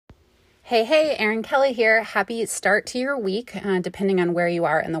Hey, Erin Kelly here. Happy start to your week. Depending on where you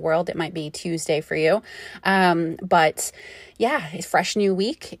are in the world, it might be Tuesday for you. But yeah, it's fresh new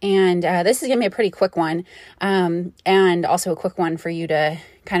week. And this is going to be a pretty quick one. And also a quick one for you to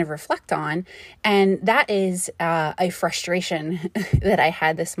kind of reflect on. And that is a frustration that I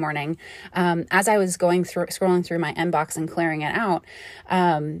had this morning. As I was scrolling through my inbox and clearing it out,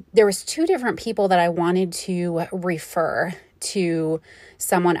 there was two different people that I wanted to refer to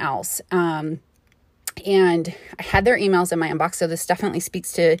someone else. And I had their emails in my inbox. So this definitely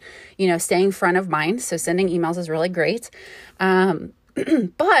speaks to, staying front of mind. So sending emails is really great. But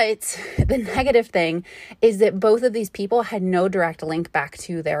the negative thing is that both of these people had no direct link back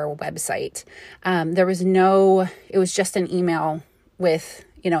to their website. It was just an email with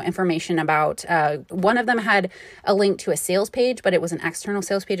information about, one of them had a link to a sales page, but it was an external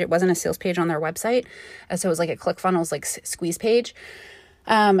sales page. It wasn't a sales page on their website. So it was like a ClickFunnels, like squeeze page.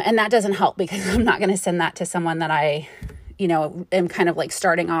 And that doesn't help because I'm not going to send that to someone that I, am kind of like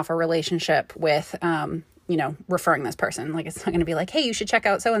starting off a relationship with, referring this person. Like, it's not going to be like, hey, you should check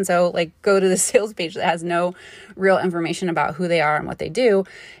out so-and-so, like go to the sales page that has no real information about who they are and what they do.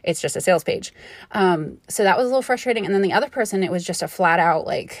 It's just a sales page. So that was a little frustrating. And then the other person, it was just a flat out,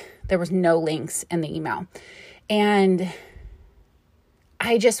 like there was no links in the email. And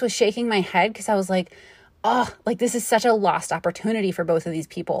I just was shaking my head because I was like, oh, like this is such a lost opportunity for both of these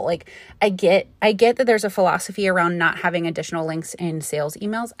people. Like I get that there's a philosophy around not having additional links in sales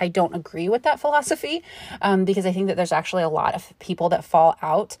emails. I don't agree with that philosophy because I think that there's actually a lot of people that fall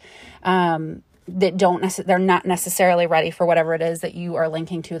out that they're not necessarily ready for whatever it is that you are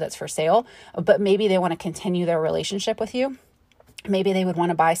linking to that's for sale, but maybe they want to continue their relationship with you. Maybe they would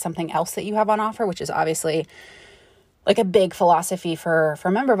want to buy something else that you have on offer, which is obviously like a big philosophy for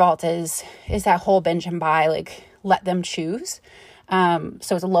MemberVault is that whole binge and buy, like let them choose. So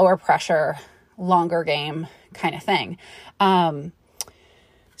it's a lower pressure, longer game kind of thing.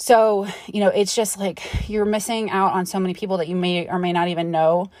 So, it's just like you're missing out on so many people that you may or may not even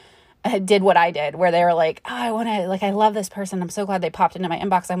know did what I did, where they were like, oh, I love this person. I'm so glad they popped into my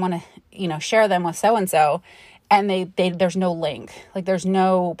inbox. I want to, share them with so-and-so. And there's no link, like there's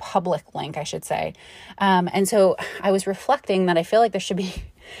no public link, I should say. And so I was reflecting that I feel like there should be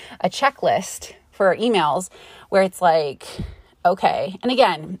a checklist for emails where it's like, okay. And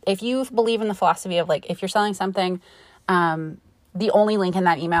again, if you believe in the philosophy of like, if you're selling something, the only link in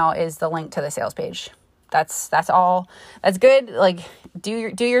that email is the link to the sales page. That's all. That's good. Like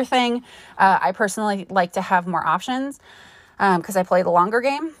do your thing. I personally like to have more options because I play the longer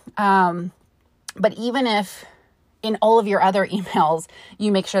game. But even if in all of your other emails,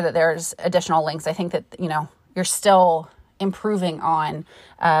 you make sure that there's additional links, I think that, you're still improving on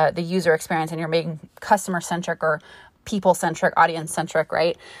the user experience and you're making customer-centric or people-centric, audience-centric,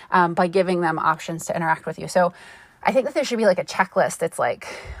 right? By giving them options to interact with you. So I think that there should be like a checklist. It's like,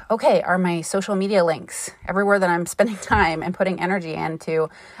 okay, are my social media links everywhere that I'm spending time and putting energy into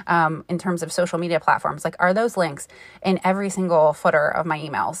in terms of social media platforms? Like, are those links in every single footer of my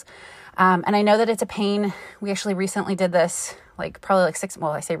emails? And I know that it's a pain. We actually recently did this, like probably like 6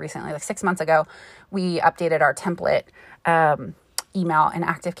 months ago, we updated our template email and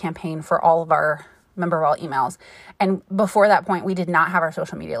active campaign for all of our MemberVault emails. And before that point, we did not have our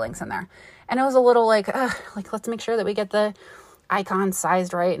social media links in there. And it was a little like let's make sure that we get the icon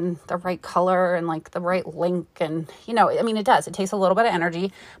sized right and the right color and like the right link. And, it does. It takes a little bit of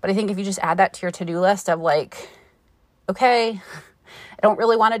energy. But I think if you just add that to your to-do list of like, okay, I don't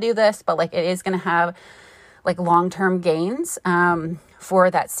really want to do this, but like it is going to have like long-term gains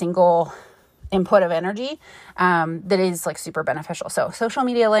for that single input of energy that is like super beneficial. So social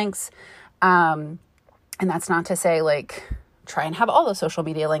media links, and that's not to say like try and have all the social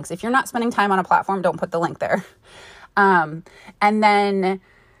media links. If you're not spending time on a platform, don't put the link there. And then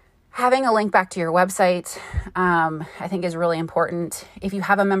having a link back to your website, I think is really important. If you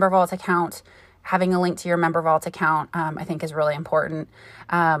have a MemberVault account, having a link to your MemberVault account, I think is really important.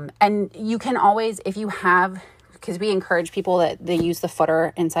 And you can always, if you have, because we encourage people that they use the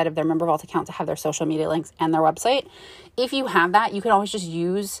footer inside of their MemberVault account to have their social media links and their website. If you have that, you can always just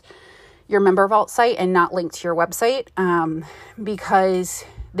use your MemberVault site and not link to your website because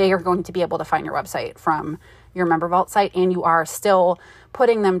they are going to be able to find your website from your MemberVault site, and you are still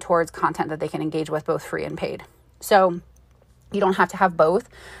putting them towards content that they can engage with, both free and paid. So you don't have to have both,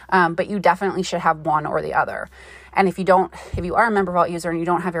 but you definitely should have one or the other. And if you are a MemberVault user and you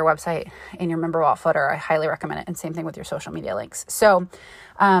don't have your website in your MemberVault footer, I highly recommend it. And same thing with your social media links. So,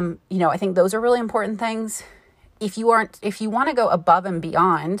 I think those are really important things. If you want to go above and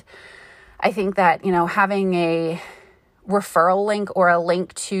beyond, I think that, having referral link or a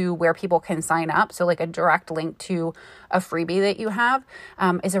link to where people can sign up, so like a direct link to a freebie that you have,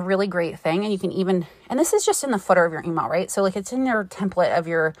 is a really great thing. And you can even, and this is just in the footer of your email, right? So like it's in your template of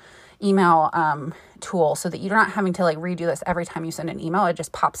your email tool, so that you're not having to like redo this every time you send an email. It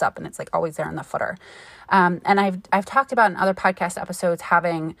just pops up and it's like always there in the footer. And I've talked about in other podcast episodes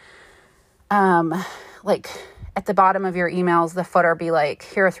having like at the bottom of your emails, the footer be like,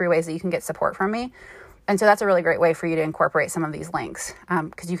 here are 3 ways that you can get support from me. And so that's a really great way for you to incorporate some of these links,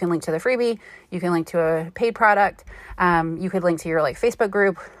 because you can link to the freebie, you can link to a paid product, you could link to your like Facebook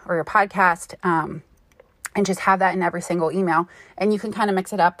group or your podcast, and just have that in every single email. And you can kind of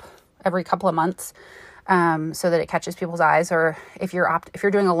mix it up every couple of months, so that it catches people's eyes. Or if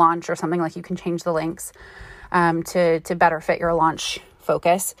you're doing a launch or something, like you can change the links to better fit your launch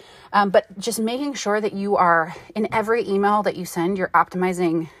focus. But just making sure that you are, in every email that you send, you're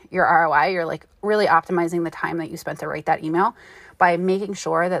optimizing your ROI. You're like really optimizing the time that you spent to write that email by making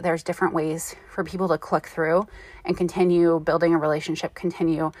sure that there's different ways for people to click through and continue building a relationship,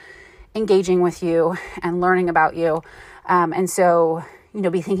 continue engaging with you and learning about you. And so,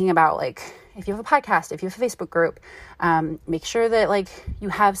 be thinking about like, if you have a podcast, if you have a Facebook group, make sure that like you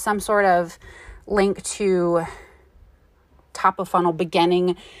have some sort of link to top of funnel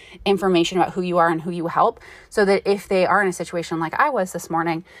beginning information about who you are and who you help, so that if they are in a situation like I was this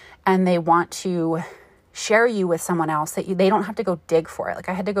morning and they want to share you with someone else, that they don't have to go dig for it. Like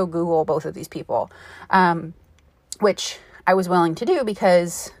I had to go Google both of these people, which I was willing to do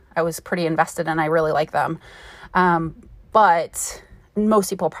because I was pretty invested and I really like them. But most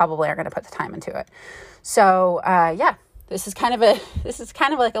people probably aren't going to put the time into it. So, this is kind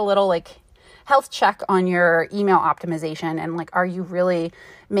of like a little like health check on your email optimization, and like, are you really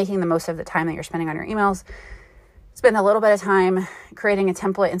making the most of the time that you're spending on your emails? Spend a little bit of time creating a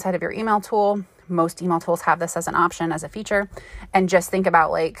template inside of your email tool. Most email tools have this as an option, as a feature, and just think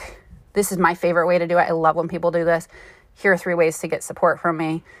about like, this is my favorite way to do it. I love when people do this. Here are 3 ways to get support from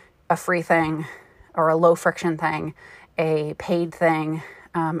me: a free thing or a low friction thing, a paid thing,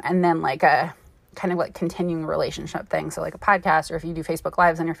 and then like a kind of like continuing relationship thing. So like a podcast, or if you do Facebook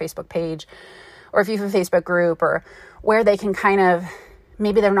Lives on your Facebook page, or if you have a Facebook group, or where they can kind of,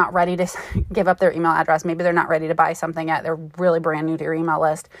 maybe they're not ready to give up their email address. Maybe they're not ready to buy something yet. They're really brand new to your email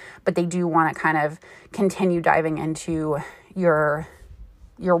list, but they do want to kind of continue diving into your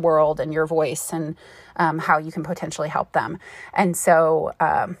world and your voice, and how you can potentially help them. And so,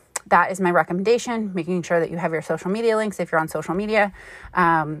 that is my recommendation, making sure that you have your social media links if you're on social media,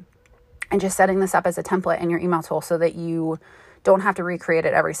 and just setting this up as a template in your email tool so that you don't have to recreate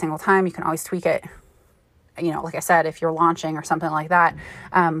it every single time. You can always tweak it, like I said, if you're launching or something like that,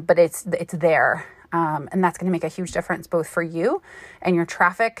 but it's there. And that's going to make a huge difference both for you and your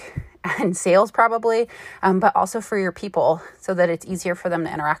traffic and sales probably, but also for your people, so that it's easier for them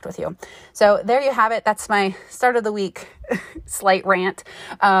to interact with you. So there you have it. That's my start of the week slight rant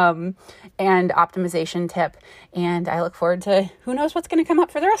and optimization tip. And I look forward to who knows what's going to come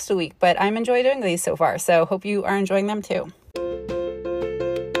up for the rest of the week, but I'm enjoying doing these so far. So hope you are enjoying them too.